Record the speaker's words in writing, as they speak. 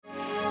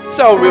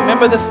So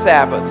remember the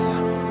Sabbath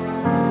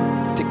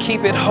to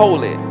keep it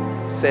holy,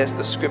 says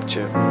the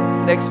scripture.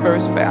 Next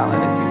verse,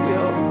 Fallon, if you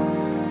will.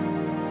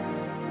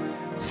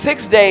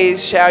 6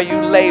 days shall you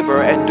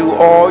labor and do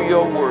all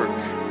your work.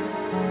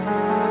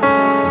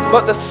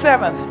 But the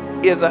seventh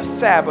is a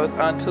Sabbath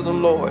unto the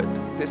Lord.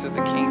 This is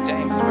the King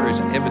James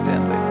Version,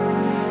 evidently.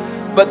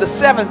 But the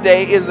seventh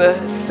day is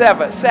a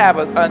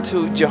Sabbath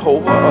unto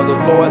Jehovah, or the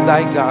Lord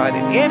thy God.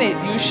 And in it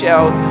you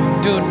shall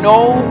do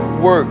no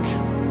work,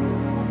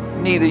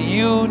 neither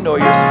you, nor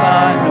your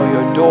son, nor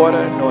your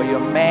daughter, nor your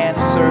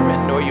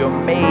manservant, nor your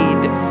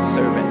maid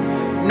servant,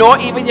 nor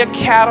even your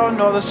cattle,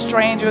 nor the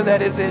stranger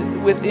that is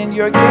within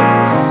your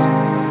gates.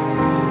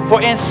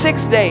 For in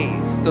 6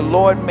 days the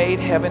Lord made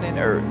heaven and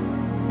earth,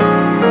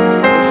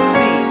 the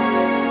sea,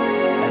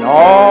 and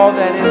all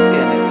that is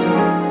in it,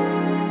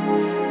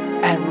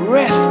 and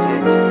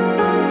rested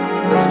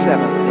the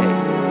seventh day.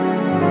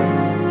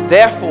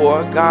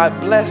 Therefore God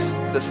blessed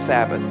the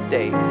Sabbath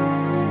day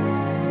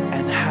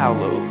and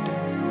hallowed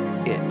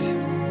it.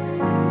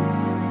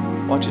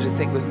 I want you to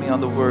think with me on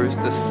the words.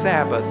 The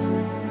Sabbath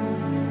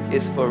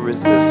is for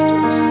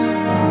resistors.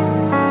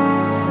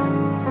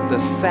 The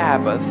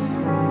Sabbath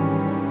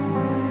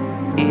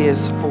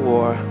is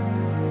for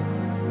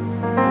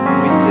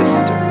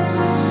resistors.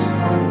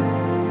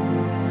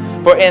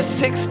 For in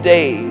 6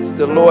 days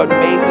the Lord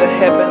made the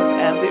heavens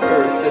and the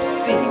earth, the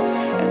sea,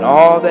 and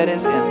all that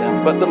is in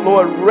them. But the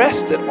Lord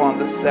rested on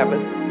the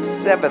seventh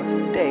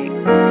day.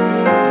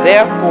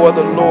 Therefore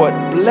the Lord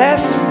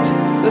blessed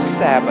the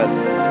Sabbath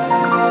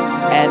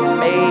and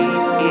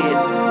made it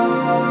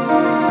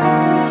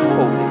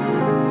holy.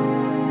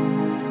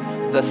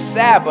 The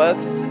Sabbath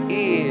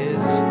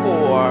is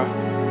for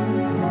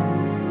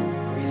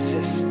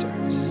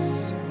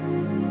resistors.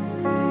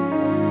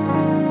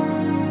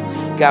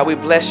 God, we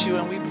bless you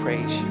and we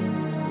praise you.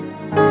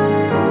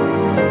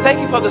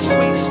 Thank you for the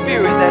sweet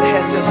spirit that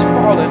has just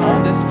fallen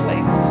on this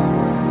place.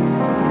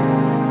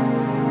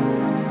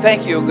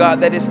 Thank you,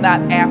 God, that it's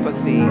not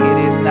apathy. It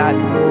is not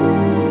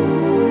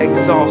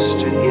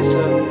exhaustion. It's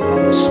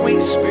a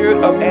sweet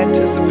spirit of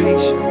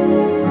anticipation.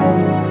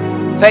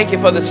 Thank you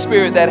for the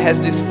spirit that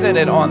has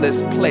descended on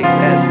this place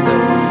as the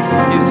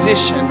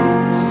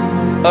musicians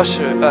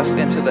usher us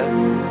into the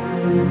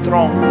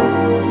throne room.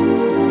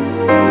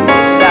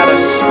 It's not a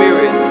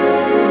spirit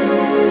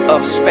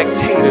of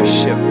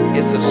spectatorship.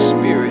 It's a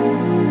spirit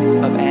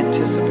of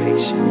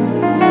anticipation.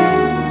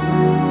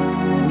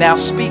 Now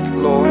speak,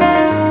 Lord.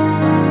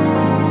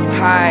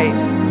 Hide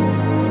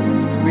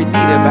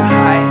Renita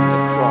behind the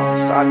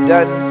cross. I've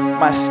done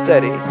my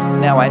study.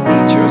 Now I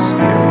need your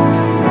spirit.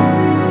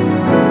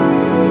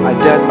 I've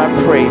done my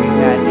praying.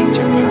 Now I need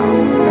your power.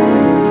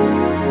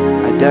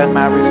 I've done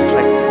my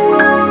reflecting.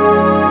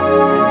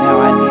 And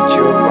now I need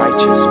your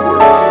righteous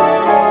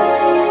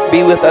work.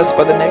 Be with us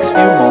for the next few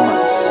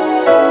moments.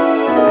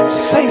 And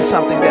say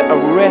something that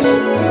arrests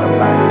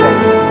somebody,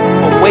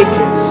 that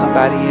awakens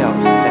somebody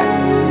else, that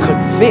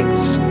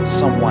convicts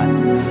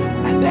someone,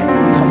 and that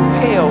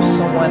compels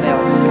someone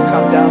else to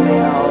come down the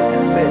aisle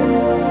and say,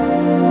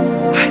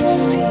 I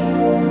see,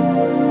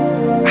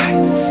 I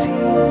see,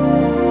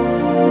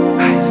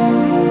 I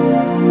see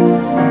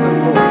what the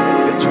Lord has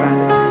been trying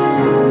to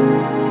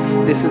tell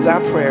me. This is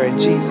our prayer in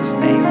Jesus'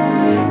 name.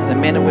 And the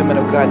men and women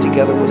of God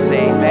together will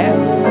say amen,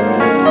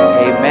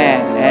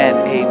 amen, and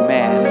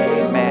amen,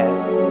 amen.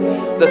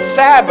 The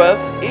Sabbath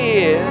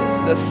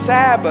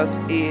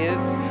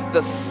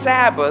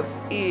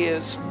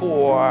is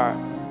for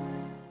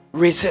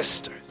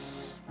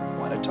resistors. I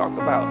want to talk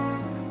about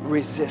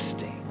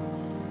resisting.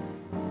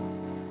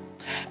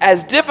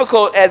 As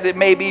difficult as it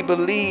may be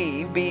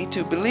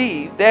to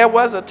believe, there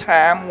was a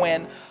time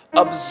when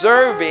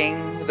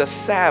observing the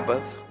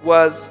Sabbath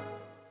was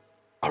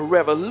a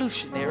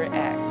revolutionary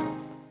act.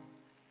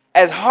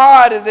 As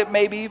hard as it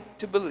may be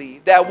to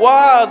believe, there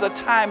was a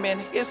time in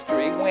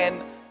history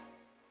when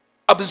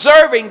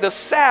observing the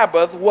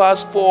Sabbath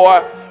was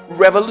for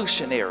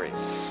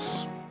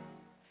revolutionaries.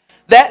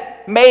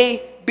 That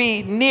may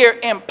be near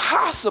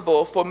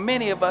impossible for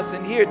many of us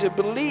in here to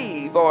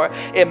believe or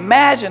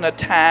imagine a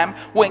time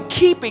when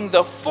keeping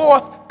the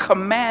fourth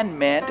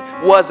commandment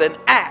was an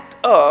act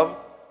of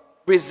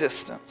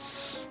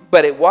resistance.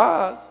 But it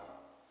was.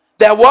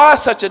 There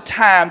was such a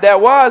time. There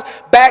was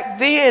back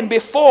then,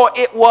 before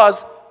it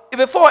was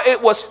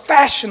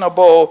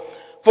fashionable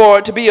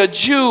to be a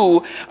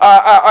Jew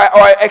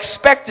or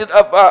expected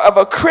of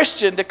a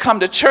Christian to come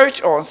to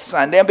church on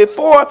Sunday. And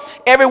before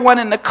everyone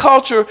in the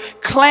culture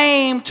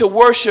claimed to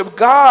worship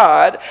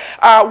God,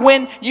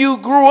 when you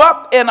grew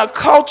up in a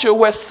culture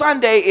where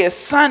Sunday is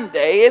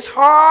Sunday, it's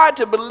hard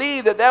to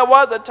believe that there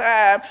was a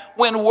time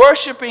when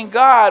worshiping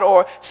God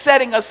or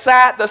setting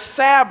aside the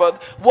Sabbath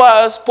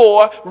was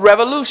for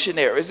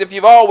revolutionaries. If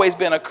you've always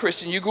been a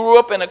Christian, you grew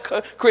up in a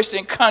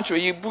Christian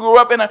country, you grew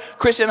up in a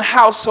Christian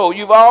household,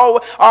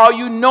 all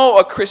you know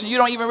a Christian. You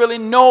don't even really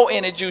know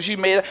any Jews. You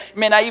may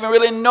not even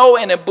really know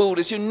any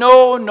Buddhists. You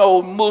know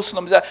no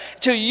Muslims.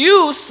 To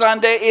you,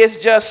 Sunday is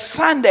just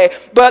Sunday.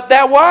 But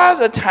there was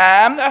a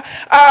time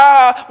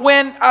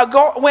when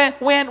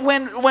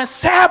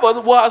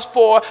Sabbath was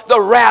for the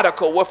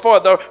radical, for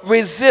the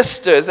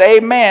resistors.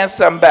 Amen,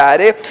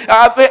 somebody.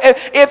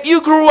 If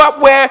you grew up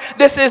where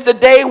this is the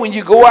day when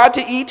you go out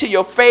to eat to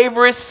your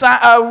favorite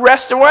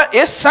restaurant,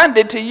 it's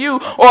Sunday to you.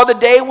 Or the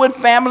day when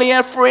family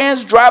and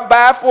friends drop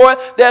by for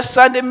their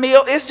Sunday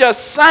meal, it's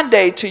just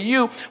Sunday to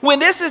you. When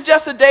this is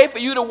just a day for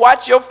you to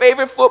watch your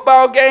favorite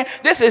football game,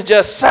 this is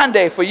just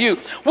Sunday for you.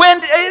 When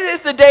it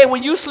is the day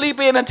when you sleep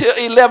in until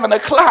 11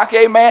 o'clock,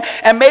 amen,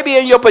 and maybe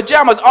in your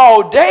pajamas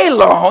all day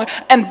long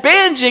and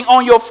binging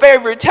on your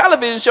favorite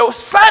television show,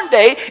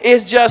 Sunday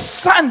is just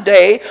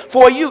Sunday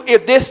for you.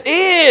 If this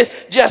is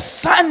just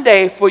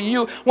Sunday for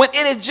you, when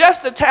it is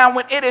just a time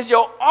when it is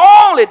your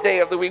only day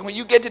of the week, when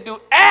you get to do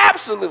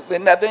absolutely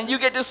nothing, you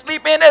get to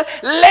sleep in as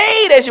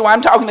late as you want.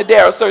 I'm talking to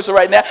Daryl Sursa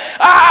right now.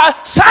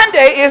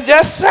 Sunday is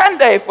just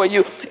Sunday for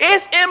you.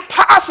 It's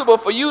impossible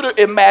for you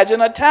to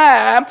imagine a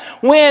time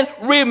when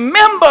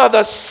remember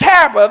the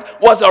Sabbath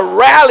was a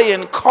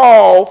rallying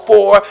call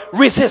for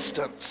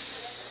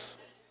resistance.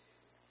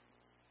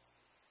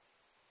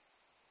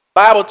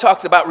 Bible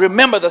talks about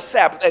remember the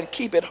Sabbath and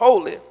keep it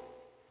holy.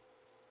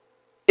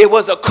 It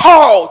was a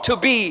call to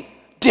be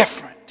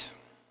different.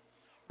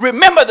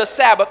 Remember the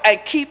Sabbath and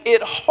keep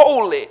it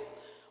holy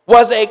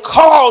was a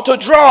call to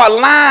draw a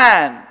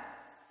line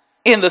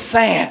in the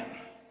sand.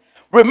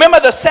 Remember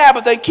the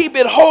Sabbath and keep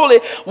it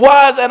holy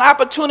was an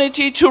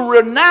opportunity to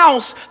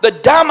renounce the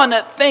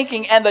dominant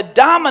thinking and the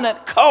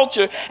dominant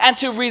culture and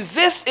to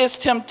resist its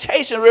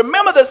temptation.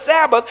 Remember the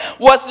Sabbath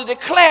was to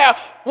declare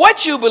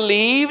what you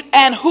believed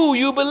and who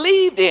you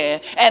believed in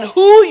and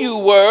who you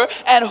were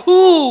and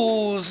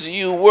whose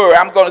you were.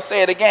 I'm going to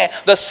say it again.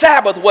 The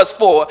Sabbath was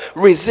for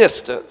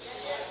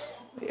resistors.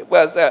 It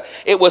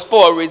was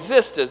for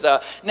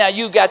resistors. Now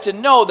you got to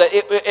know that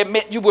it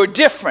meant you were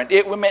different.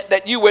 It meant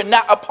that you were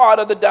not a part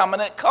of the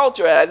dominant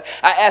culture. I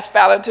asked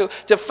Fallon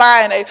to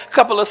find a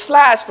couple of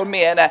slides for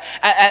me. And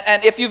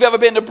if you've ever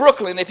been to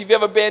Brooklyn, if you've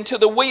ever been to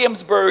the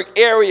Williamsburg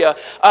area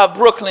of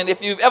Brooklyn,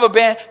 if you've ever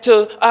been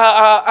to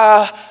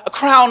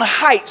Crown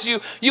Heights,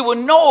 you will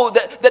know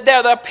that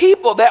there are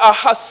people, there are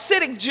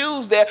Hasidic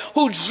Jews there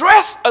who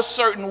dress a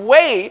certain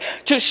way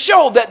to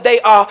show that they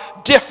are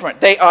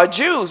different. They are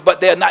Jews, but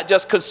they're not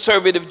just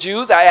conservative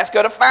Jews. I ask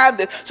her to find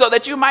this so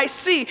that you might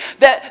see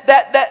that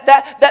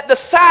the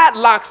side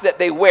locks that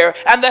they wear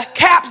and the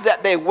caps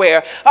that they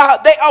wear,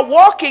 they are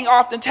walking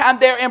oftentimes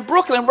there in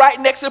Brooklyn right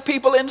next to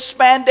people in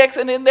spandex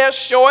and in their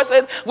shorts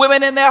and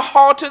women in their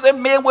halters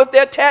and men with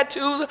their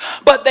tattoos,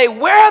 but they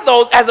wear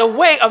those as a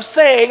way of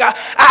saying,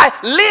 I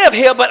live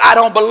here, but I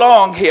don't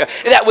belong here.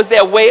 That was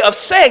their way of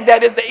saying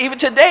that. Is that even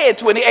today in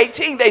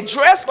 2018, they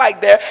dress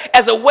like that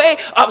as a way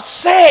of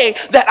saying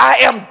that I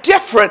am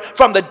different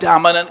from the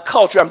dominant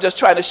culture. I'm just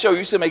trying to show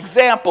you some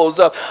examples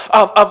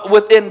of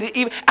within the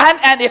even.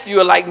 And if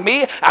you're like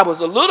me, I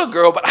was a little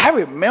girl, but I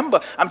remember,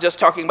 I'm just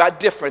talking about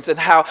difference and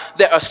how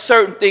there are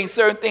certain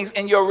things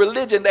in your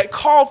religion that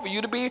call for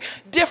you to be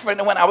different.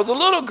 And when I was a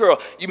little girl,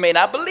 you may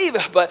not believe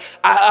it, but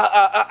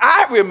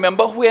I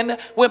remember when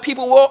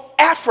people wore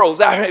afros.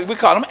 We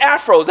call them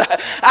afros.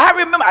 I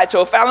remember, I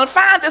told Fallon,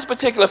 find this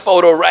particular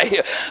photo right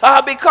here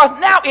because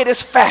now it is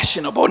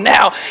fashionable.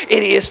 Now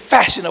it is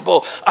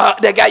fashionable.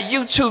 They got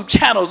YouTube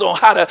channels on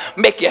how to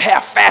make your hair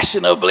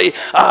fashionably an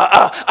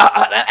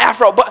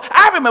afro. But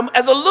I remember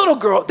as a little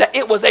girl that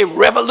it was a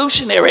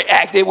revolutionary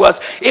act. It was.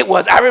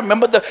 I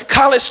remember the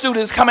college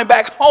students coming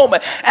back home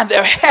and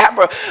their hair,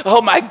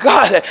 oh my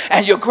God.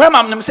 And your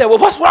grandma and them said, well,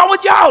 what's wrong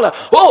with y'all?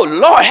 Oh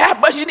Lord, how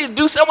much you need to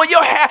do something with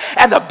your hair?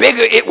 And the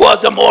bigger it was,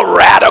 the more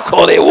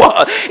radical it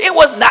was. It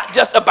was not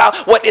just about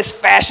what is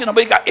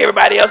fashionable because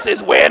everybody else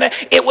is wearing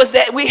it. It was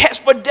that we had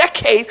for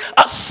decades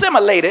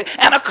assimilated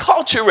and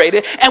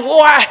acculturated and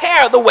wore our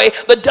hair the way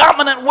the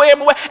dominant way.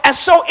 And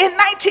so in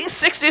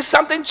 1960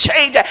 something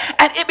changed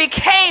and it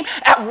became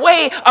a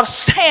way of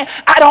saying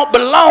I don't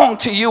belong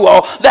to you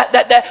all, that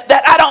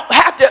I don't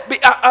have to be,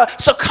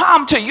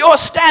 succumb to your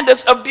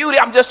standards of beauty.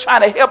 I'm just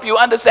trying to help you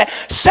understand.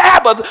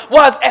 Sabbath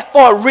was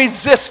for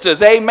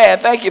resistors. Amen.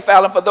 Thank you,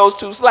 Fallon, for those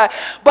two slides.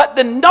 But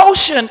the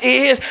notion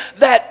is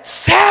that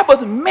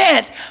Sabbath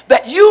meant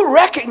that you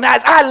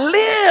recognize I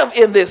live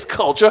in this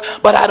culture,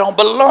 but I don't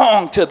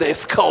belong to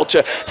this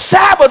culture.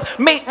 Sabbath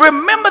meant,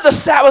 remember the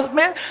Sabbath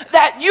meant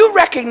that you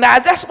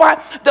recognize. That's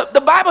why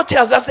the Bible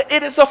tells us that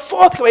it is the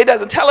fourth commandment. It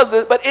doesn't tell us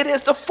this, but it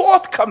is the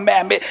fourth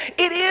commandment.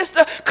 It is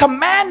the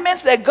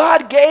commandments that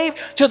God gave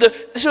to the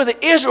the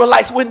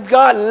Israelites when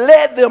God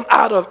led them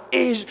out of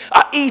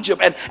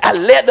Egypt and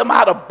led them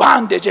out of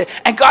bondage.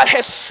 And God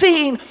has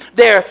seen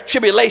their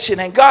tribulation.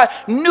 And God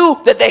knew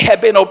that they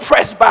had been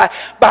oppressed by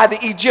the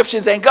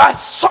Egyptians. And God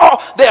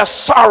saw their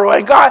sorrow.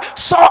 And God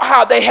saw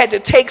how they had to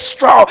take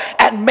straw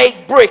and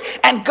make brick.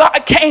 And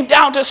God came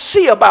down to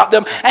see about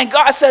them. And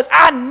God says,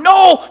 I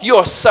know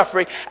your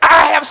suffering.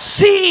 I have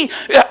seen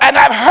and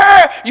I've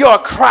heard your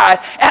cry.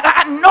 And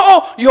I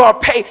know your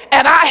pain.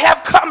 And I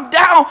have come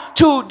down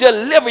to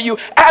deliver you.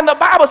 And the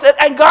Bible says,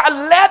 and God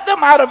led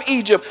them out of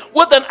Egypt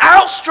with an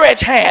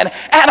outstretched hand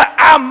and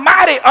a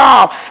mighty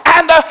arm.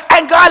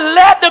 And God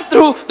led them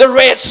through the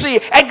Red Sea.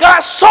 And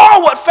God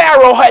saw what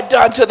Pharaoh had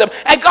done to them.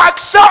 And God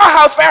saw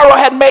how Pharaoh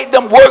had made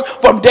them work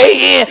from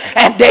day in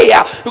and day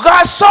out.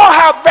 God saw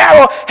how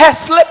Pharaoh had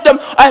slipped them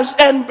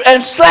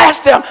and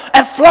slashed them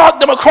and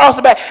flogged them across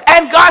the back.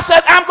 And God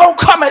said, I'm going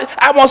to come.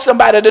 I want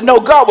somebody to know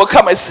God will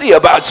come and see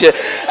about you.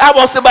 I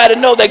want somebody to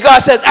know that God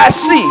says, I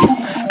see,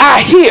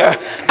 I hear,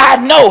 I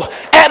know,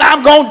 and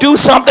I'm going to do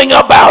something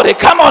about it.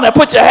 Come on and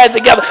put your hands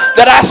together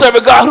that I serve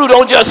a God who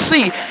don't just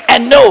see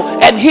and know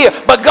and hear,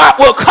 but God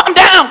will come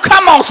down.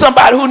 Come on,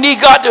 somebody who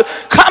need God to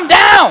come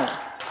down.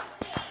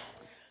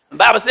 The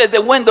Bible says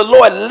that when the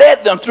Lord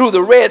led them through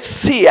the Red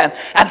Sea and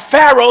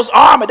Pharaoh's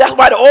army, that's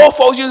why the old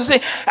folks used to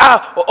sing,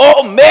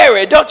 oh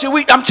Mary, don't you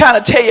weep. I'm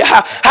trying to tell you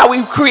how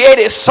we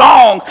created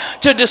songs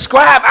to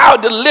describe our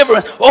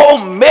deliverance. Oh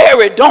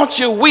Mary, don't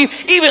you weep.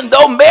 Even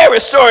though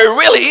Mary's story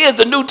really is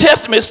the New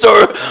Testament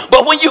story,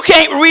 but when you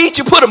can't read,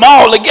 you put them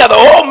all together.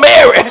 Oh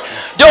Mary,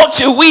 don't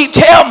you weep.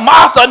 Tell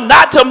Martha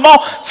not to mourn.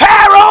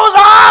 Pharaoh's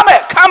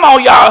army. Come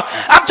on, y'all.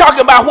 I'm talking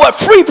about what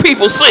free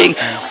people sing.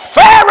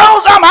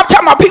 Pharaoh's army. I'm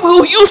talking about people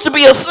who used to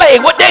be a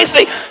slave. What they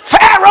say,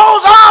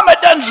 Pharaoh's army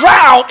done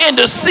drowned in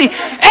the sea.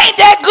 Ain't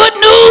that good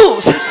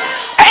news?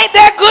 Ain't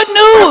that good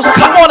news?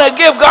 Come on and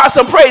give God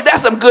some praise.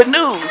 That's some good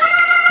news.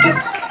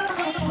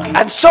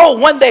 And so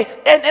when they,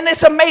 and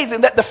it's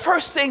amazing that the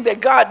first thing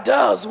that God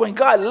does when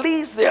God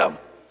leads them,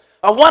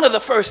 or one of the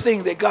first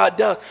things that God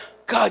does,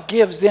 God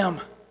gives them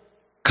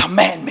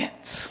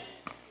commandments.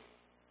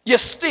 You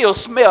still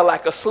smell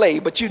like a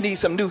slave, but you need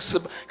some new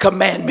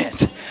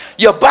commandments.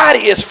 Your body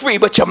is free,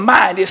 but your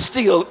mind is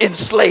still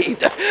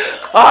enslaved.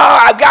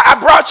 I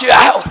brought you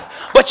out,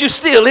 but you're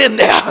still in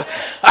there.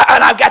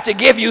 And I've got to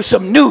give you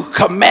some new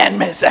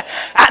commandments.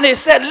 And he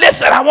said,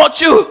 listen, I want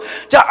you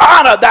to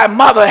honor thy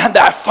mother and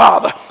thy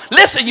father.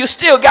 Listen, you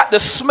still got the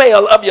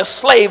smell of your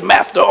slave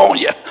master on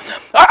you.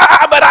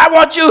 But I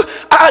want you,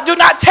 do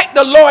not take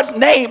the Lord's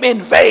name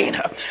in vain.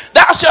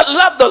 Thou shalt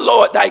love the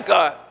Lord thy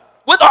God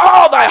with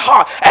all thy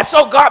heart. And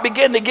so God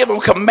began to give them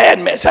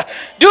commandments.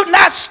 Do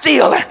not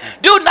steal.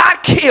 Do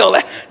not kill.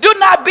 Do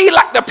not be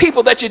like the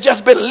people that you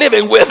just been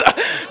living with.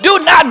 Do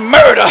not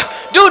murder.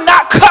 Do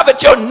not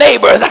covet your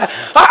neighbors.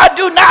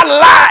 Do not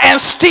lie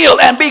and steal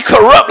and be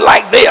corrupt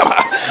like them.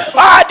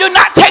 Do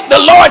not take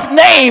the Lord's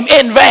name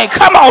in vain.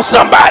 Come on,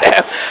 somebody.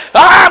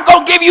 I'm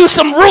going to give you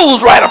some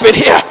rules right up in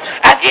here.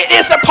 And it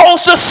is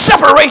supposed to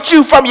separate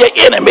you from your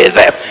enemies.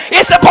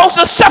 It's supposed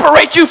to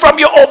separate you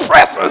from your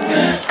oppressors.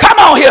 Come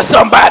on here,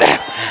 somebody.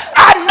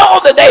 I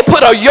know that they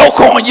put a yoke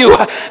on you.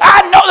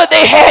 I know that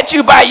they had you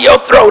by your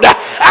throat.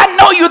 I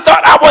know you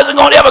thought I wasn't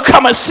going to ever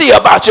come and see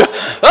about you.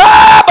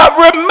 But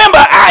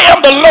remember, I am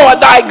the Lord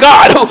thy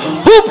God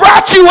who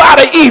brought you out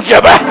of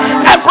Egypt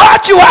and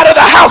brought you out of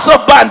the house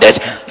of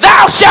bondage.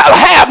 Thou shalt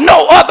have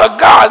no other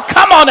gods.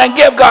 Come on and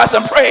give God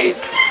some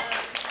praise.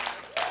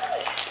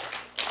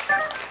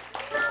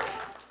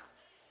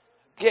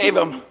 Gave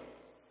him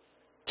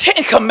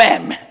 10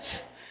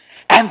 commandments.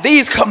 And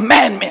these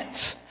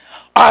commandments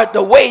are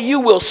the way you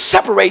will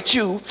separate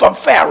you from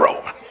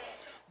Pharaoh.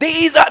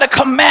 These are the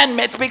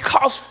commandments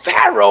because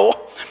Pharaoh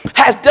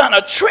has done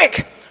a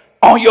trick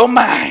on your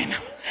mind.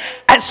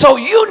 And so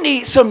you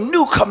need some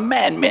new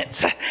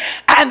commandments.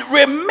 And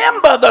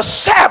remember, the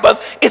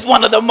Sabbath is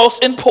one of the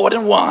most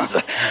important ones.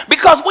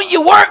 Because when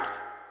you work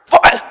for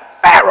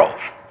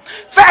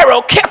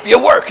Pharaoh kept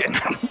you working.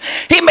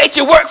 He made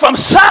you work from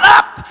sun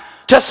up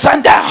to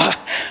sundown.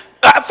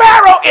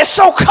 Pharaoh is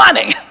so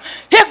cunning.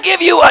 He'll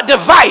give you a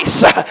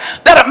device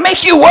that'll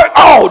make you work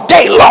all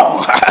day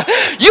long.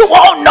 You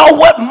won't know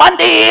what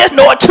Monday is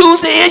nor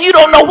Tuesday is. You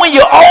don't know when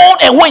you're on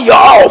and when you're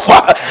off.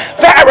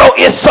 Pharaoh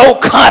is so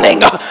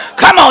cunning.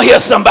 Come on here,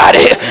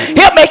 somebody.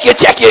 He'll make you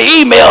check your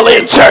email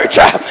in church.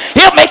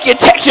 He'll make you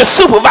text your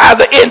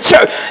supervisor in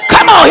church.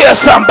 Come on here,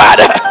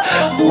 somebody.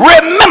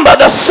 Remember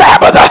the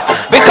Sabbath,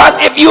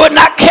 because if you are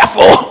not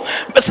careful,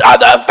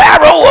 the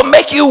Pharaoh will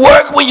make you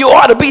work when you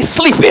ought to be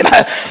sleeping.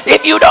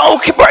 If you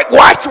don't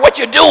watch what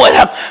you're doing,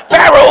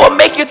 Pharaoh will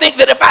make you think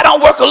that if I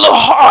don't work a little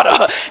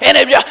harder, and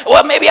if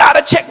maybe I ought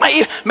to check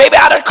maybe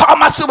I ought to call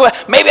my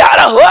supervisor, maybe I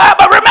ought to,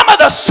 but remember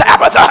the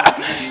Sabbath.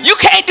 You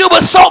can't do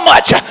but so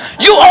much.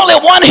 You only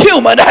one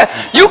human.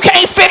 You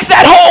can't fix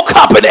that whole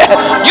company.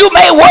 You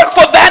may work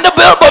for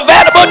Vanderbilt, but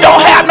Vanderbilt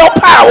don't have no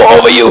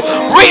power over you.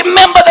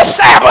 Remember the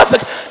Sabbath.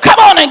 Come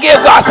on and give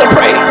God some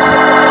praise.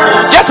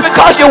 Just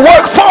because you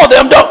work for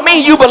them don't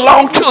mean you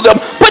belong to them.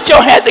 Put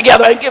your hands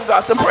together and give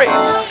God some praise.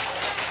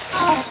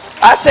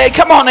 I said,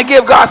 come on and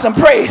give God some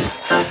praise.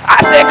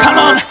 I said, come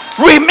on,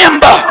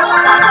 remember.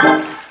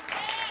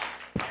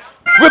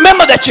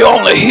 Remember that you're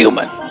only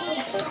human.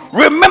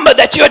 Remember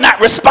that you're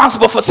not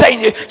responsible for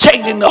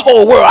changing the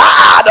whole world.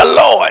 The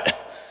Lord.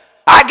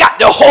 I got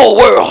the whole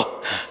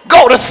world.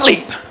 Go to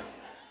sleep.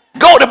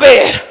 Go to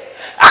bed.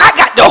 I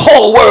got the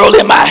whole world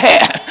in my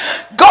hand.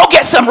 Go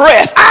get some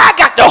rest. I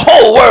got the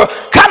whole world.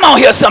 Come on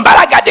here, somebody.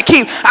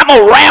 I'm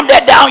going to ram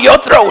that down your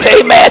throat.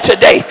 Amen.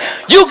 Today,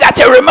 you got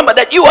to remember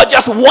that you are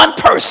just one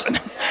person.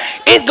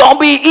 It's going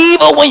to be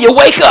evil when you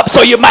wake up,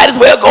 so you might as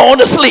well go on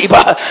to sleep.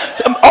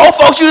 Old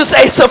folks used to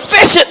say,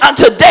 sufficient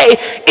unto day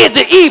is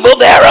the evil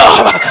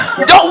thereof.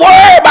 Don't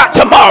worry about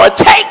tomorrow.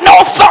 Take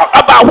no thought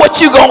about what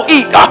you're going to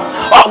eat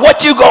or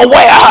what you're going to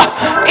wear.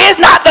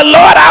 Is not the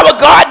Lord our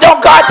God?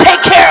 Don't God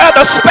take care of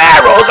the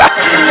sparrows?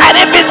 And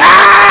if his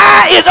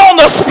eye is on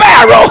the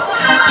sparrow,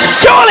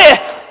 surely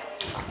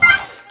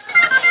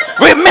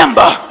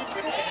remember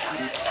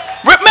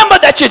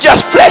that you're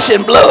just flesh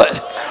and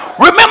blood.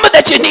 Remember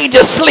that you need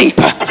to sleep.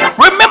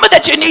 Remember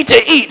that you need to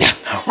eat.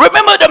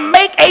 Remember to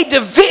make a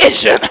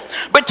division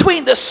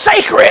between the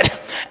sacred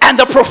and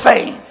the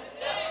profane.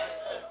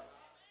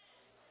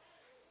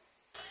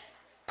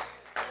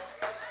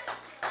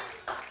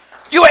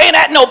 You ain't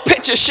at no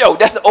picture show.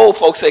 That's the old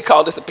folks say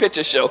call this a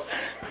picture show.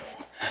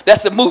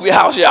 That's the movie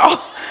house,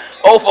 y'all.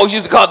 Old folks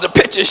used to call it the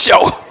picture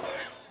show.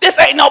 This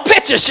ain't no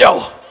picture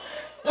show.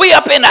 We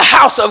up in the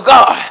house of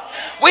God.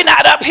 We're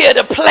not up here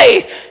to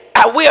play.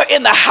 We're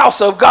in the house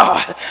of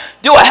God.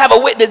 Do I have a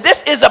witness?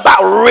 This is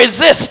about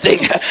resisting.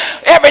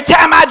 Every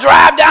time I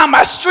drive down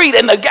my street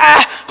and the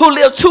guy who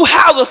lives 2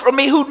 houses from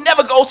me who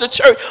never goes to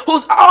church,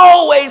 who's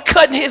always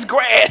cutting his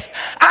grass,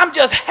 I'm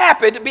just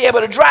happy to be able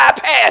to drive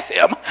past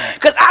him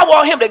because I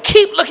want him to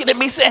keep looking at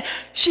me saying,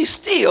 she's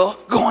still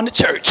going to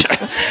church.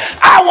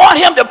 I want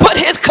him to put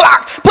his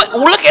clock,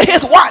 look at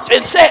his watch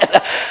and says,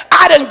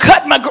 I done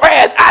cut my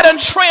grass. I done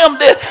trimmed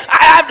this.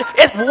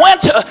 It's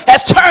winter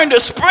has turned to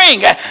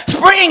spring.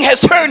 Spring has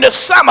turned to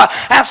summer,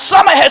 and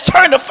summer has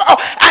turned to fall,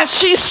 and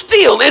she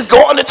still is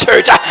going to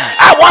church.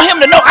 I want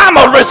him to know I'm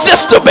a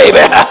resistor,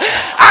 baby.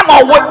 I'm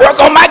going to work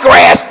on my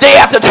grass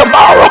day after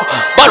tomorrow.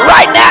 But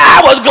right now,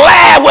 I was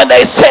glad when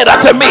they said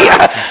unto me,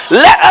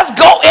 let us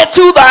go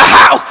into the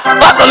house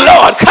of the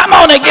Lord. Come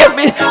on and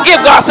give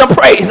God some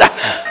praise.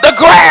 The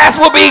grass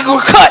will be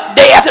cut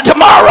day after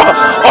tomorrow,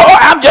 or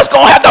I'm just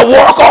going to have to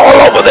walk all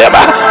over them.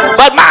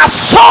 But my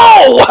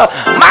soul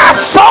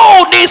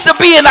needs to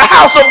be in the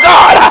house of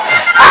God.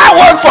 I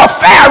work for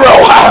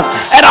Pharaoh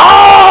and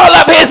all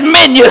of his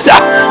minions.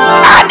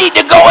 I need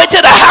to go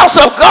into the house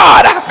of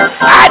God.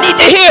 I need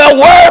to hear a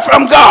word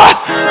from God.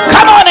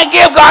 Come on and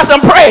give God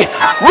some praise.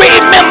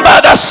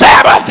 Remember the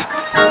Sabbath.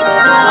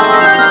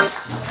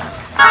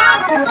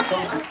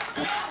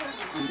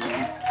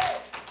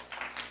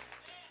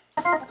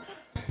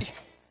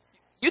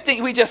 You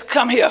think we just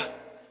come here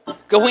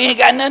because we ain't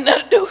got nothing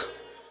to do?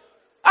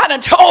 I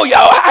done told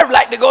y'all I'd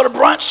like to go to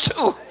brunch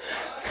too.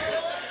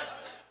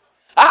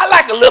 I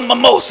like a little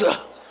mimosa.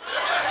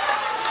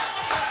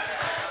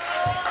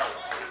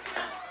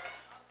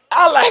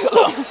 I like a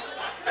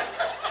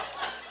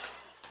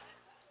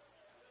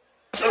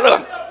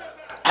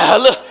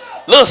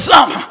little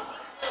something.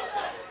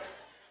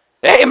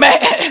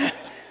 Amen.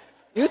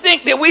 You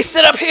think that we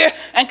sit up here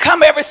and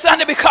come every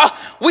Sunday because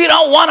we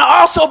don't want to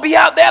also be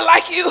out there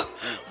like you?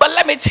 But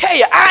let me tell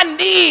you, I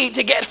need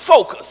to get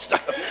focused.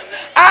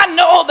 I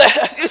know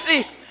that, you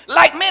see,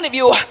 like many of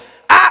you,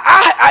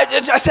 I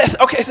just said,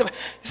 okay, so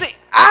see,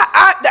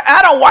 I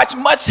don't watch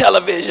much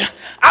television.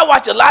 I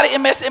watch a lot of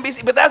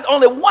MSNBC, but that's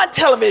only one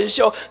television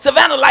show.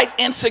 Savannah likes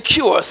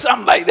Insecure,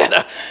 something like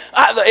that.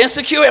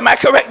 Insecure, am I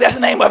correct? That's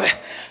the name of it.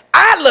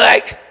 I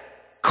like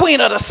Queen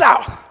of the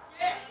South.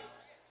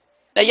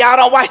 Now, y'all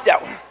don't watch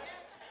that one.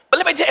 But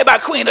let me tell you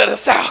about Queen of the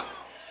South.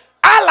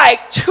 I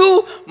like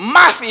 2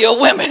 mafia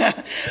women,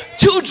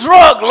 2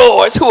 drug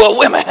lords who are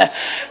women, and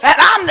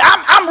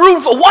I'm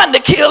rooting for one to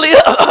kill the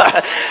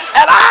other,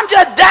 and I'm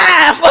just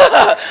dying for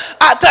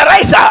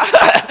Teresa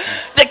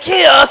to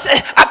kill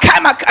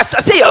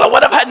Cecile or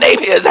whatever her name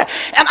is, and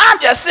I'm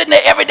just sitting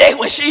there every day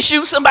when she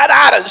shoots somebody,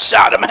 I done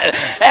shot them,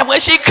 and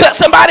when she cut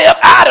somebody up,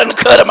 I done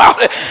cut them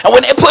out, and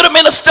when they put them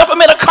in and stuff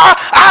them in a car,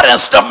 I done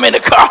stuff them in the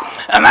car,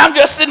 and I'm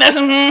just sitting there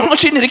saying,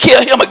 she need to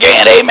kill him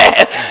again,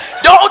 amen.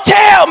 Don't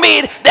tell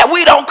me that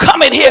we don't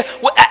come in here.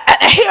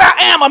 Here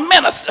I am, a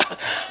minister,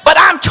 but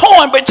I'm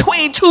torn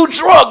between 2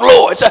 drug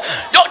lords.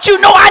 Don't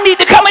you know I need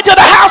to come into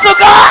the house of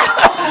God?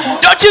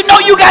 Don't you know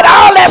you got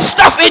all that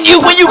stuff in you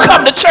when you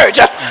come to church?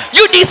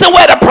 You need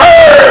somewhere to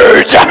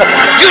purge.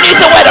 You need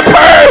somewhere to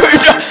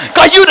purge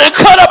because you done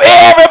cut up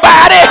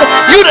everybody.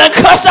 You done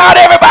cussed out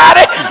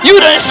everybody.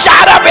 You done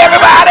shot up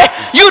everybody.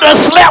 You done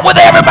slept with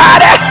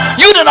everybody.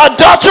 You done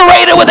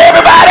adulterated with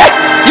everybody.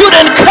 You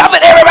done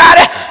covered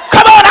everybody.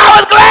 Come on, I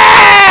was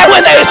glad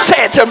when they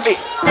said to me.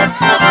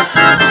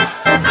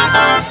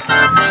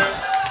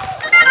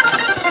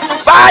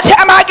 By the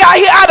time I got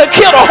here, I'd have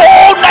killed a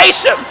whole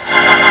nation.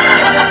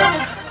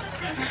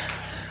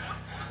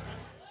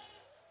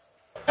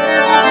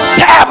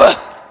 Sabbath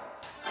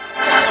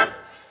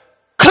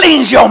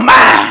renews your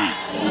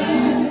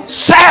mind.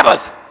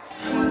 Sabbath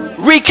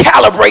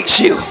recalibrates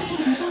you.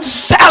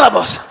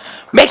 Sabbath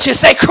makes you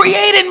say,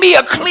 create in me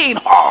a clean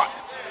heart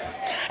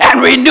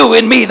and renew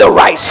in me the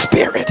right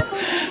spirit.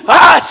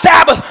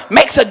 Sabbath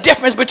makes a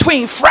difference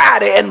between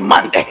Friday and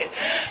Monday.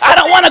 I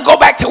don't want to go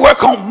back to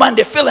work on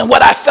Monday feeling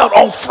what I felt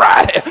on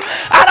Friday.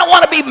 I don't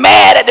want to be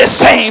mad at the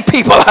same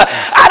people.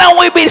 I don't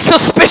want to be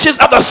suspicious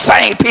of the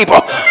same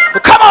people.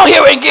 Come on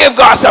here and give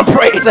God some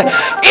praise.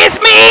 It's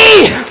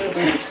me.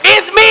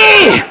 It's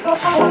me.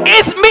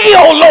 It's me,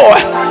 oh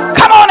Lord.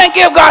 Come on and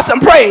give God some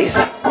praise.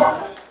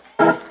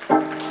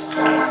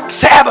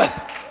 Sabbath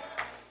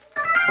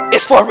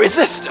is for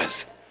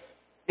resistors.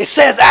 It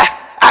says,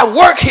 I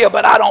work here,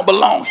 but I don't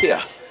belong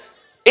here.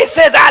 It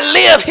says, I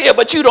live here,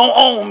 but you don't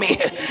own me.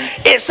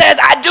 It says,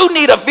 I do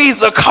need a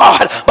Visa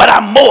card, but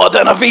I'm more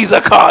than a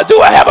Visa card.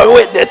 Do I have a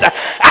witness?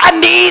 I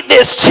need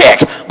this check,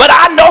 but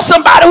I know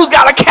somebody who's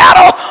got a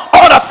cattle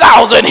on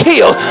 1,000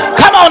 hills.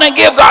 Come on and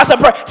give God some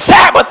praise.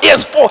 Sabbath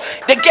is for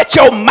to get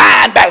your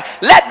mind back.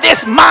 Let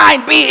this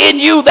mind be in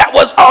you that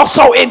was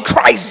also in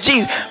Christ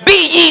Jesus. Be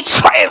ye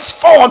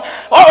transformed.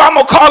 Oh, I'm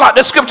going to call out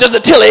the scriptures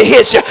until it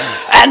hits you.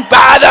 And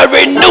by the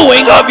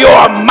renewing of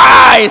your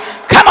mind.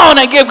 Come on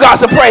and give God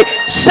some praise.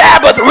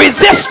 Sabbath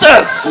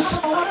resistors.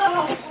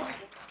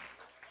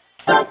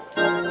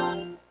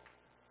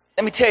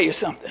 Let me tell you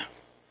something.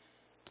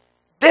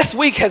 This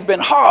week has been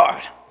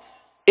hard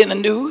in the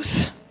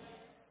news.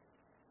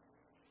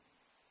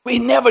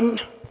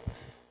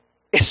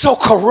 It's so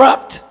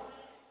corrupt,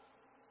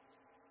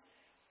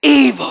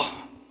 evil,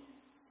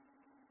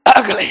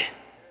 ugly,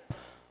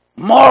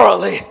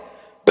 morally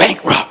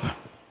bankrupt.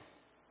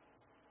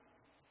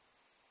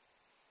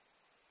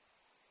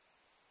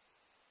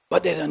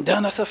 But they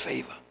done us a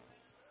favor.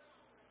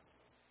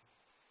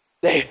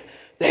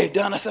 They've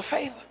done us a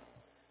favor.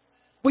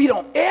 We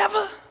don't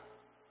ever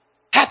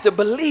have to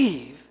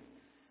believe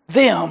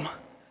them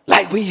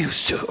like we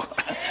used to.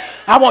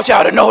 I want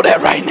y'all to know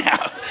that right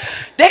now.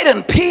 They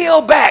done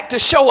peel back to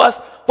show us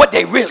what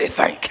they really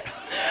think.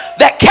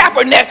 That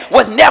Kaepernick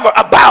was never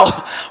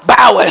about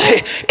bowing.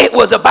 It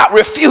was about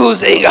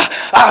refusing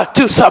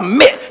to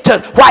submit to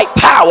white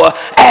power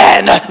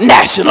and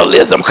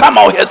nationalism. Come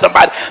on here,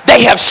 somebody.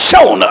 They have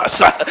shown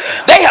us.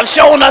 They have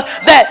shown us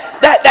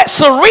that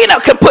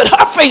Serena can put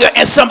her finger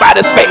in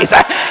somebody's face,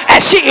 and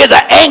she is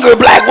an angry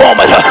black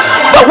woman.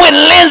 But when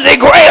Lindsey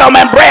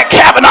Graham and Brett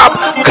Kavanaugh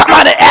come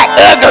out and act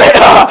ugly,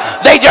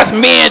 they just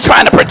men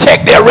trying to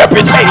protect their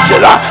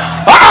reputation.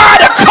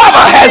 The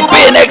cover has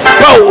been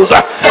exposed.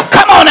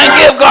 Come on and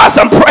give God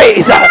some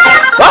praise.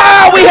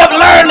 We have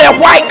learned that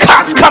white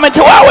cops coming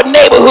to our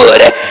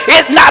neighborhood.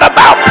 It's not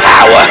about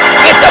power.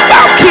 It's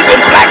about keeping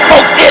black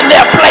folks in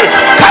their place.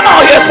 Come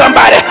on here,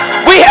 somebody.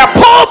 We have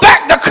pulled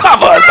back the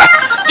covers.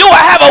 Do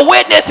I have a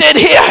witness in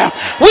here?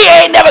 We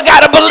ain't never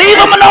got to believe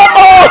them no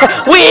more.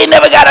 We ain't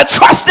never got to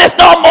trust this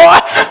no more.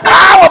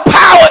 Our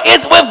power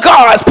is with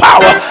God's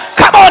power.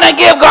 Come on and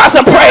give God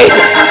some praise.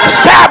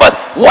 Sabbath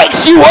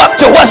wakes you up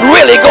to what's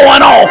really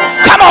going on.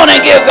 Come on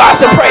and give God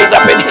some praise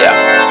up in here.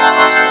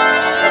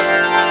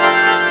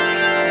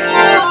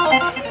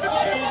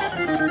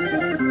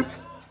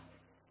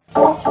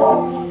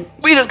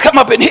 We done come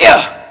up in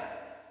here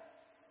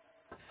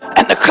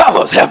and the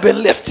covers have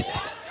been lifted.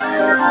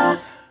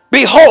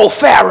 Behold,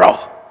 Pharaoh,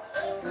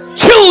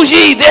 choose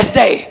ye this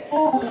day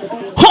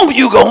whom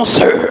you gonna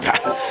serve.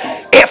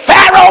 If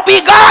Pharaoh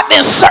be God,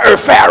 then serve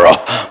Pharaoh.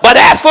 But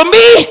as for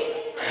me,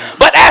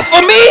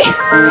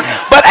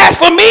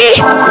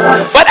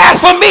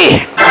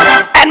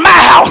 and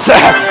my house,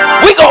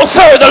 we gonna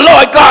serve the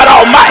Lord God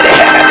Almighty.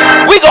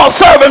 We gonna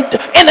serve him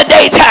in the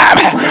daytime.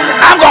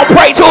 I'm gonna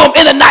pray to him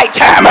in the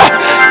nighttime.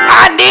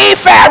 I need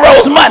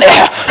Pharaoh's money,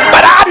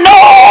 but I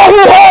know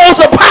who holds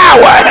the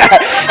power.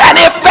 And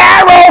if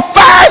Pharaoh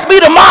fires me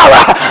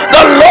tomorrow,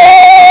 the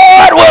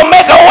Lord will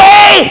make a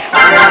way.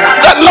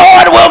 The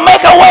Lord will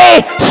make a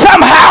way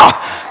somehow.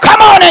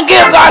 Come on and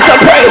give God some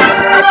praise.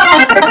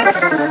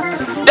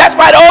 That's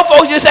why the old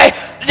folks used to say,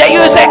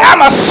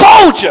 I'm a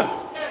soldier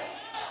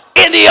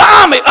in the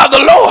army of the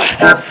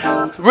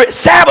Lord.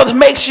 Sabbath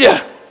makes you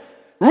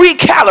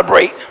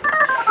recalibrate.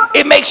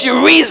 It makes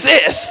you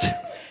resist.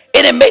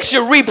 And it makes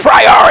you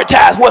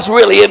reprioritize what's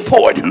really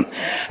important.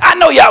 I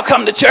know y'all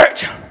come to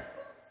church.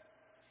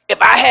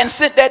 If I hadn't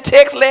sent that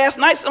text last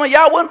night, some of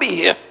y'all wouldn't be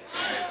here.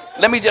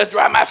 Let me just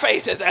dry my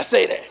face as I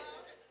say that.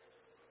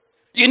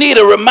 You need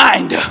a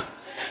reminder.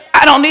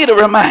 I don't need a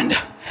reminder.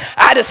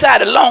 I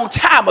decided a long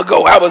time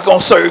ago I was going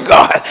to serve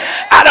God.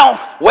 I don't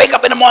wake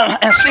up in the morning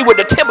and see what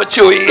the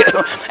temperature is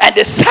and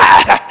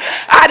decide.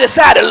 I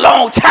decided a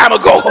long time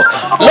ago,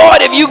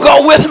 Lord, if you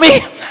go with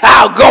me,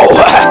 I'll go.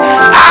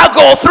 I'll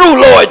go through,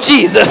 Lord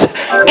Jesus.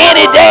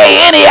 Any day,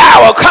 any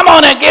hour. Come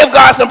on and give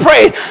God some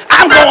praise.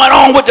 I'm going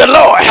on with the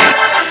Lord.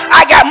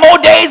 I got more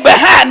days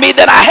behind me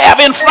than I have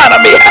in front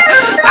of me.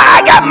 I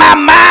got my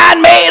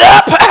mind made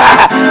up.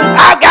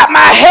 I've got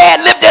my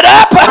head lifted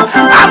up.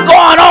 I'm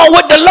going on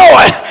with the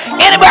Lord.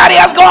 Anybody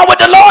else going with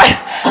the Lord?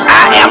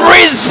 I am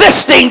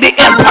resisting the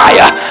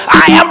empire.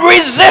 I am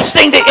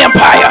resisting the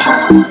empire.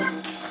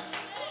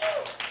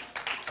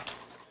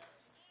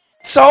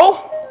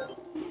 So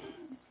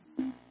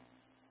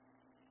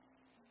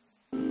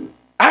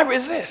I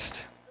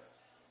resist.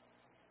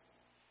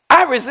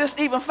 I resist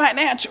even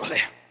financially.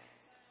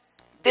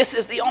 This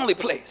is the only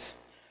place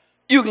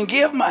you can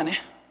give money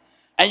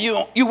and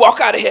you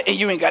walk out of here and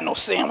you ain't got no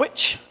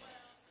sandwich.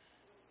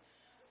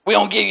 We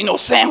don't give you no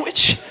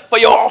sandwich for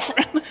your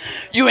offering.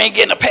 You ain't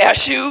getting a pair of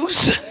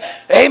shoes.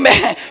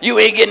 Amen. You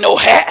ain't getting no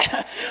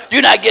hat.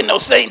 You're not getting no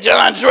St.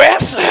 John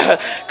dress.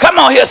 Come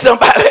on here,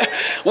 somebody.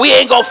 We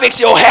ain't going to fix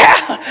your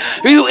hair.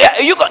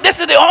 This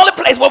is the only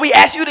place where we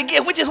ask you to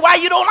give, which is why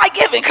you don't like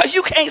giving, because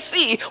you can't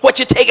see what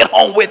you're taking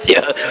home with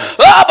you.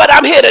 Oh, but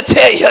I'm here to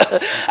tell you.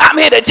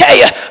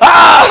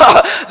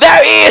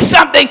 There is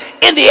something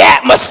in the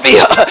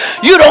atmosphere.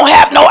 You don't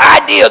have no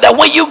idea that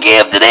when you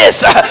give to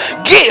this,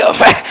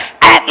 give.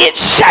 And it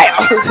shall.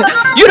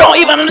 You don't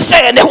even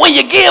understand that when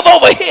you give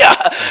over here,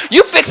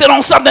 you fix it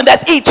on something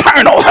that's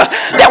eternal.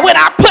 That when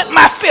I put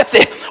my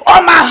 50 or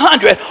my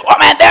 100, or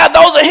man, there are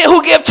those in here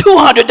who give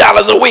 $200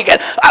 a week,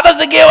 and others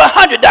that give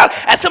 $100,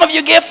 and some of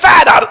you give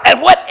 $5, and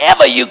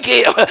whatever you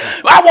give,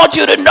 I want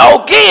you to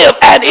know, give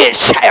and it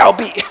shall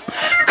be.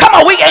 Come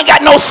on, we ain't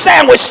got no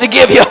sandwich to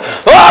give you.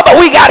 Oh, but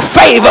we got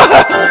favor.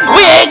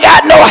 We ain't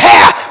got no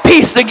hair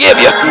piece to give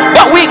you,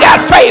 but we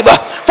got favor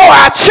for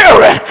our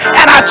children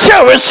and our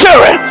children's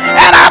children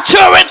and our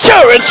children's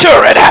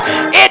children.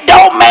 It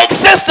don't make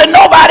sense to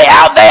nobody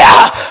out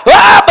there.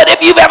 But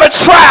if you've ever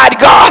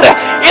tried God,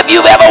 if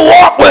you've ever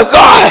walked with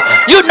God,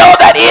 you know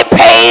that it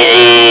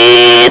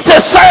pays to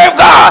serve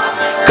God.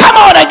 Come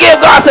on and give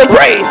God some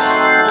praise.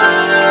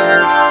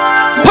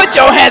 Put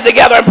your hands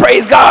together and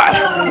praise God.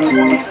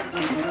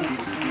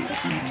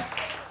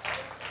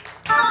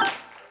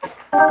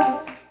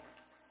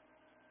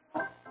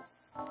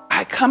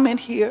 I come in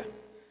here,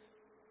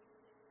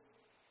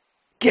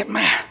 get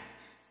my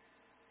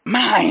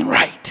mind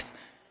right.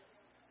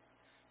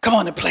 Come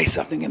on and play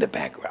something in the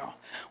background.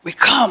 We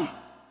come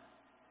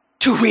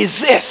to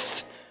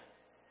resist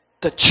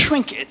the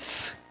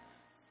trinkets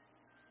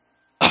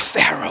of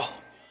Pharaoh.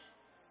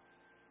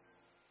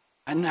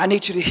 And I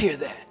need you to hear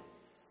that.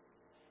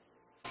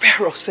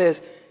 Pharaoh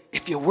says,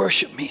 if you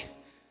worship me,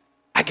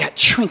 I got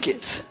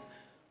trinkets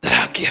that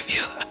I'll give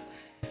you.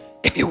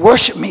 If you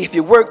worship me, if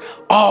you work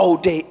all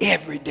day,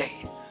 every day,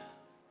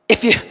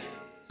 if you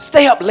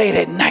stay up late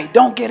at night,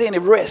 don't get any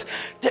rest.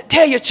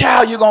 Tell your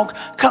child you're going to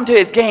come to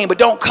his game, but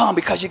don't come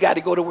because you got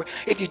to go to work.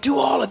 If you do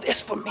all of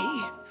this for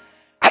me,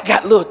 I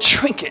got little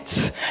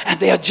trinkets, and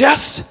they're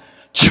just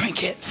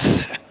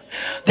trinkets.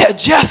 They're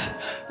just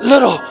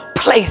little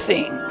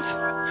playthings.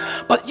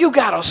 But you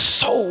got a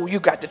soul you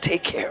got to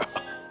take care of.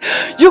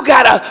 You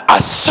got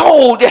a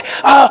soul that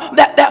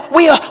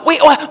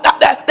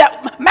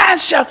man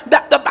shall.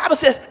 The Bible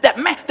says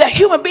that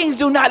human beings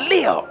do not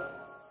live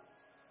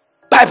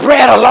by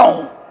bread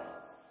alone,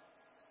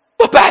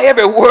 but by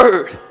every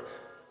word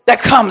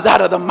that comes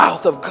out of the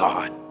mouth of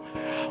God.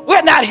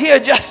 We're not here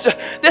just to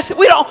this.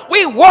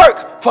 We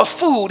work for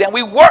food and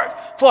we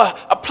work for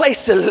a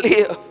place to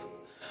live.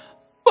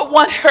 But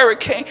one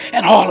hurricane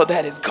and all of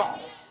that is gone.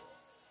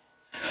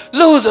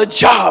 Lose a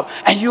job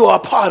and you are a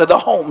part of the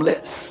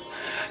homeless.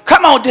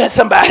 Come on, then,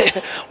 somebody.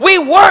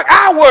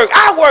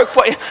 I work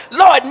for you.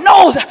 Lord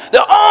knows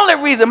the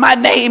only reason my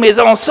name is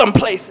on some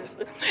places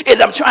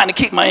is I'm trying to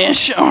keep my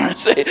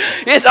insurance.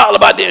 It's all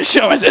about the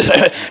insurance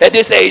at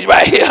this age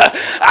right here.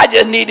 I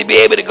just need to be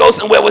able to go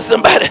somewhere with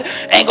somebody.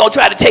 Ain't gonna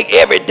try to take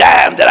every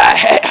dime that I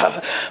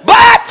have.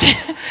 But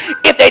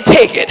if they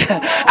take it,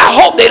 I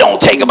hope they don't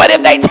take it, but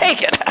if they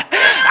take it,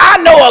 I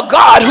know a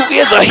God who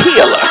is a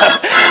healer.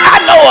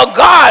 I know a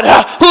God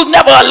who's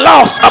never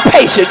lost a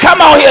patient. Come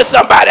on here,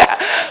 somebody.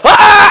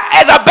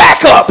 As a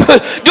backup,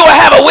 do I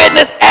have a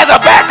witness? As a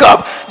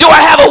backup, do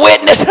I have a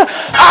witness?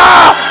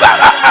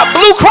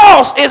 Blue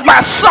Cross is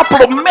my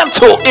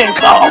supplemental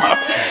income.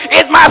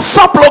 It's my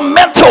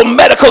supplemental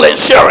medical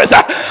insurance.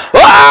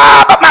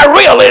 But my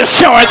real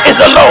insurance is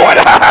the Lord.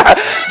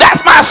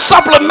 That's my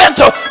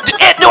supplemental.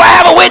 Do I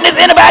have a witness?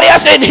 Anybody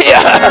else in here?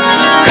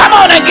 Come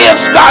on and give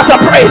God some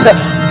praise.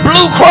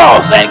 Blue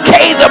Cross and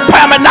Kaiser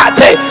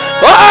Permanente.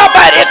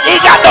 But he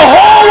got the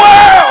whole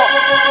world.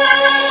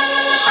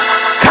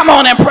 Come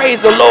on and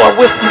praise the Lord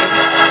with me.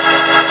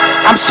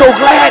 I'm so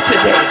glad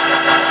today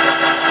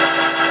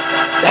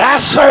that I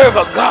serve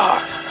a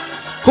God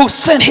who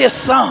sent his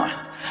son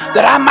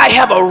that I might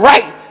have a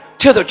right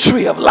to the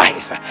tree of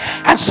life.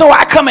 And so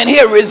I come in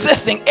here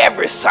resisting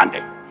every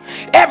Sunday.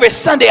 Every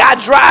Sunday I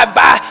drive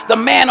by the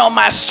man on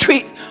my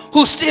street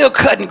who's still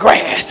cutting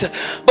grass.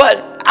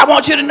 But I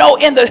want you to know,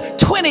 in the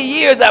 20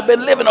 years I've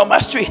been living on my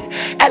street,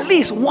 at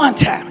least one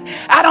time,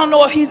 I don't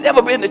know if he's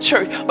ever been to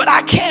church, but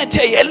I can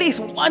tell you at least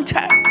one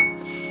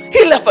time,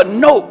 he left a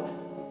note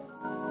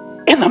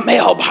in the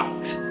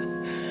mailbox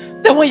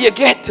that when you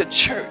get to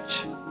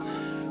church,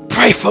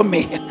 pray for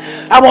me.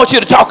 I want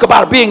you to talk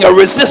about being a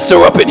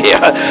resistor up in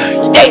here.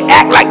 They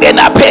act like they're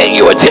not paying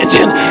you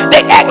attention.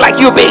 They act like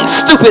you're being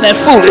stupid and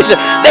foolish.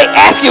 They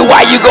ask you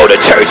why you go to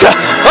church.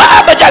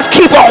 But just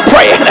keep on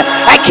praying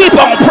and keep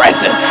on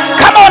pressing.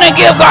 Come on on and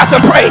give God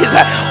some praise.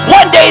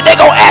 One day they're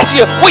going to ask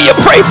you, will you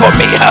pray for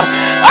me?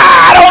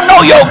 I don't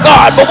know your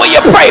God, but will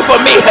you pray for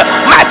me?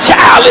 My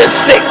child is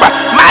sick.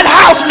 My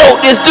house note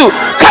is due.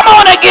 Come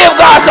on and give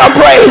God some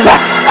praise.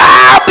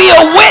 I'll be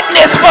a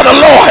witness for the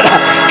Lord.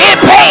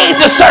 It pays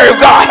to serve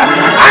God.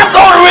 I'm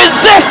going to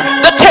resist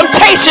the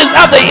temptations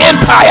of the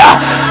empire.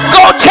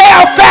 Go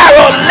tell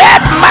Pharaoh,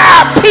 let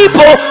my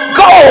people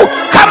go.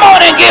 Come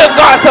on and give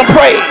God some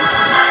praise.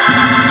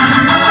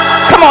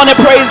 Come on and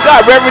praise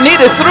God. Reverend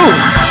Nita's through.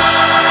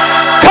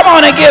 Come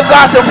on and give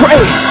God some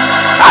praise.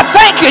 I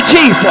thank you,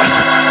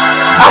 Jesus.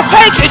 I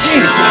thank you,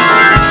 Jesus.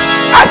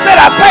 I said,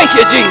 I thank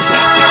you,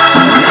 Jesus.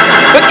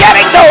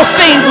 Forgetting those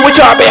things which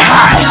are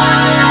behind,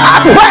 I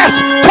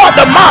press toward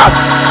the mark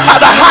of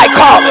the high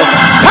calling.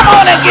 Come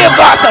on and give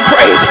God some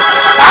praise.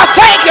 I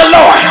thank you,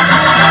 Lord.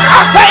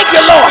 I thank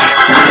you, Lord.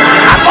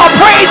 I'm going to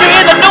praise you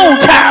in the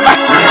noontime.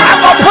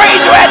 I'm going to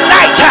praise you at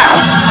nighttime.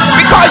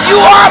 Because you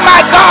are my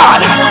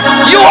God.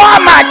 You are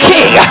my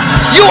King.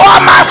 You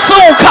are my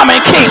soon coming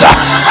King.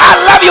 I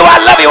love you, I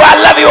love you, I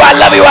love you, I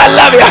love you, I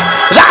love you.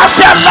 Thou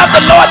shalt love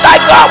the Lord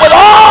thy God with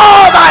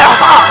all thy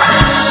heart.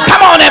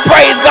 Come on and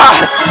praise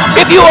God.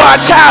 If you are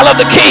a child of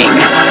the King,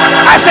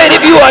 I said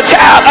if you are a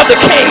child of the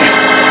King,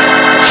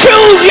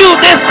 choose you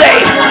this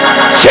day.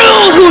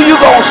 Choose who you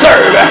gonna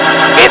serve.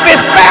 If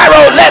it's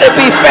Pharaoh, let it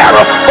be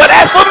Pharaoh. But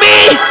as for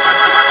me,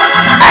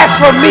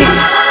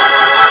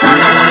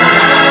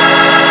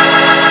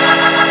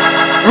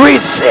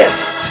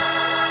 resist.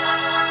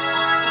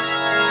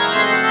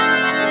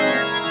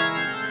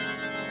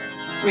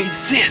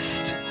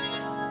 Resist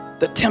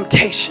the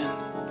temptation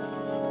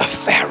of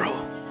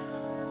Pharaoh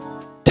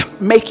to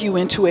make you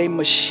into a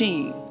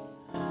machine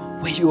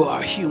when you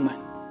are human.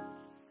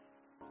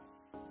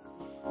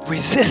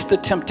 Resist the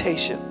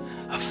temptation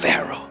of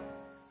Pharaoh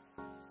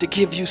to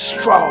give you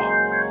straw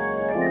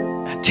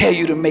and tell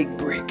you to make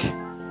brick.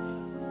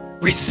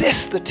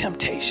 Resist the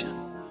temptation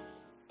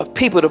of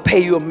people to pay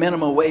you a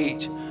minimum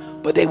wage,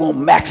 but they want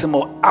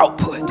maximum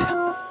output.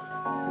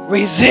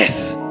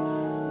 Resist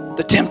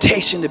the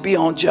temptation to be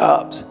on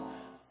jobs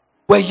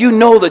where you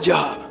know the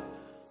job,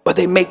 but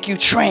they make you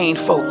train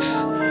folks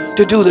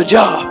to do the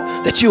job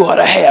that you ought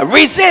to have.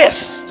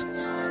 Resist.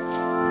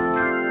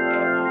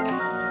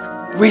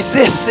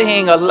 Resist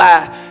saying a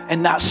lie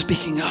and not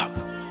speaking up.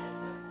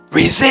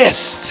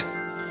 Resist.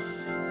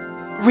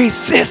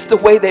 Resist the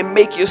way they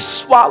make you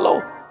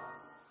swallow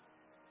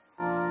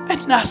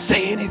and not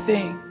say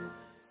anything.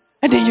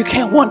 And then you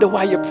can't wonder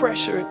why your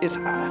pressure is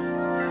high.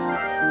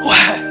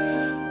 Why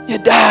your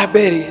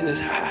diabetes is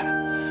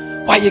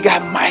high. Why you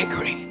got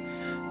migraine.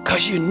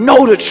 Because you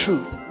know the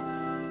truth.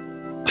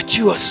 But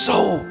you are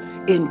so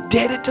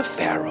indebted to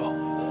Pharaoh.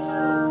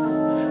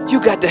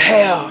 You got to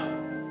have,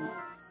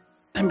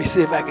 let me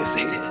see if I can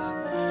say this.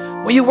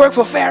 When you work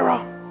for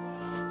Pharaoh,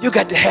 you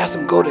got to have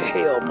some go to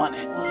hell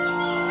money.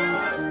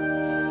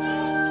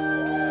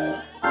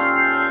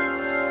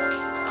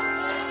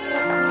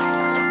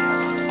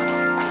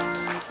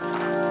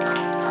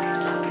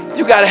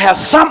 You got to have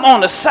something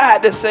on the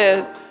side that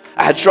says,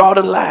 I draw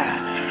the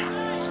line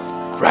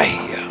right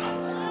here.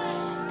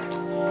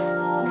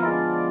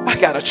 I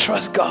got to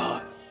trust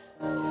God.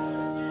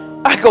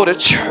 I go to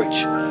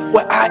church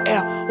where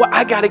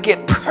I got to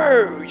get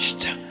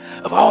purged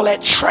of all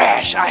that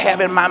trash I have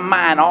in my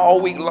mind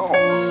all week long.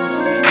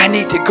 I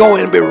need to go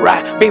and be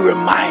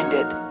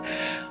reminded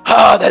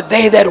that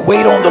they that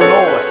wait on the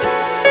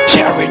Lord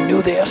shall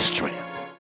renew their strength.